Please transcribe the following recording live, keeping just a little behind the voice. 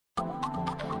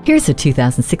Here's a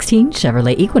 2016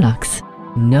 Chevrolet Equinox.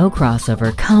 No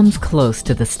crossover comes close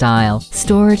to the style,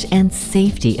 storage, and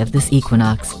safety of this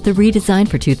Equinox. The redesign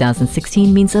for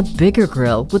 2016 means a bigger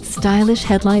grille with stylish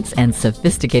headlights and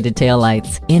sophisticated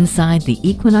taillights. Inside, the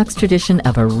Equinox tradition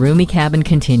of a roomy cabin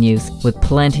continues, with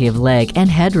plenty of leg and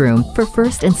headroom for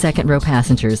first and second row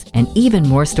passengers, and even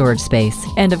more storage space.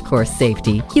 And of course,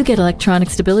 safety. You get electronic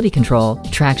stability control,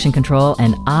 traction control,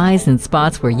 and eyes in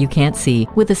spots where you can't see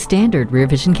with a standard rear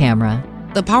vision camera.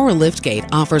 The power liftgate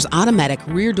offers automatic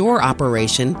rear door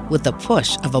operation with the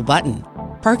push of a button.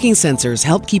 Parking sensors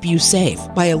help keep you safe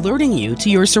by alerting you to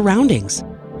your surroundings.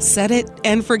 Set it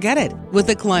and forget it with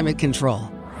the climate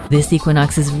control. This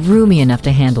Equinox is roomy enough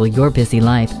to handle your busy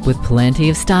life with plenty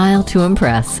of style to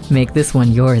impress. Make this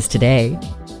one yours today.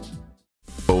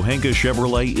 Pohanka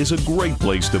Chevrolet is a great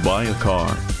place to buy a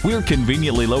car. We're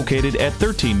conveniently located at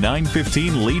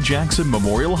 13915 Lee Jackson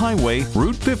Memorial Highway,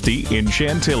 Route 50 in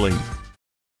Chantilly.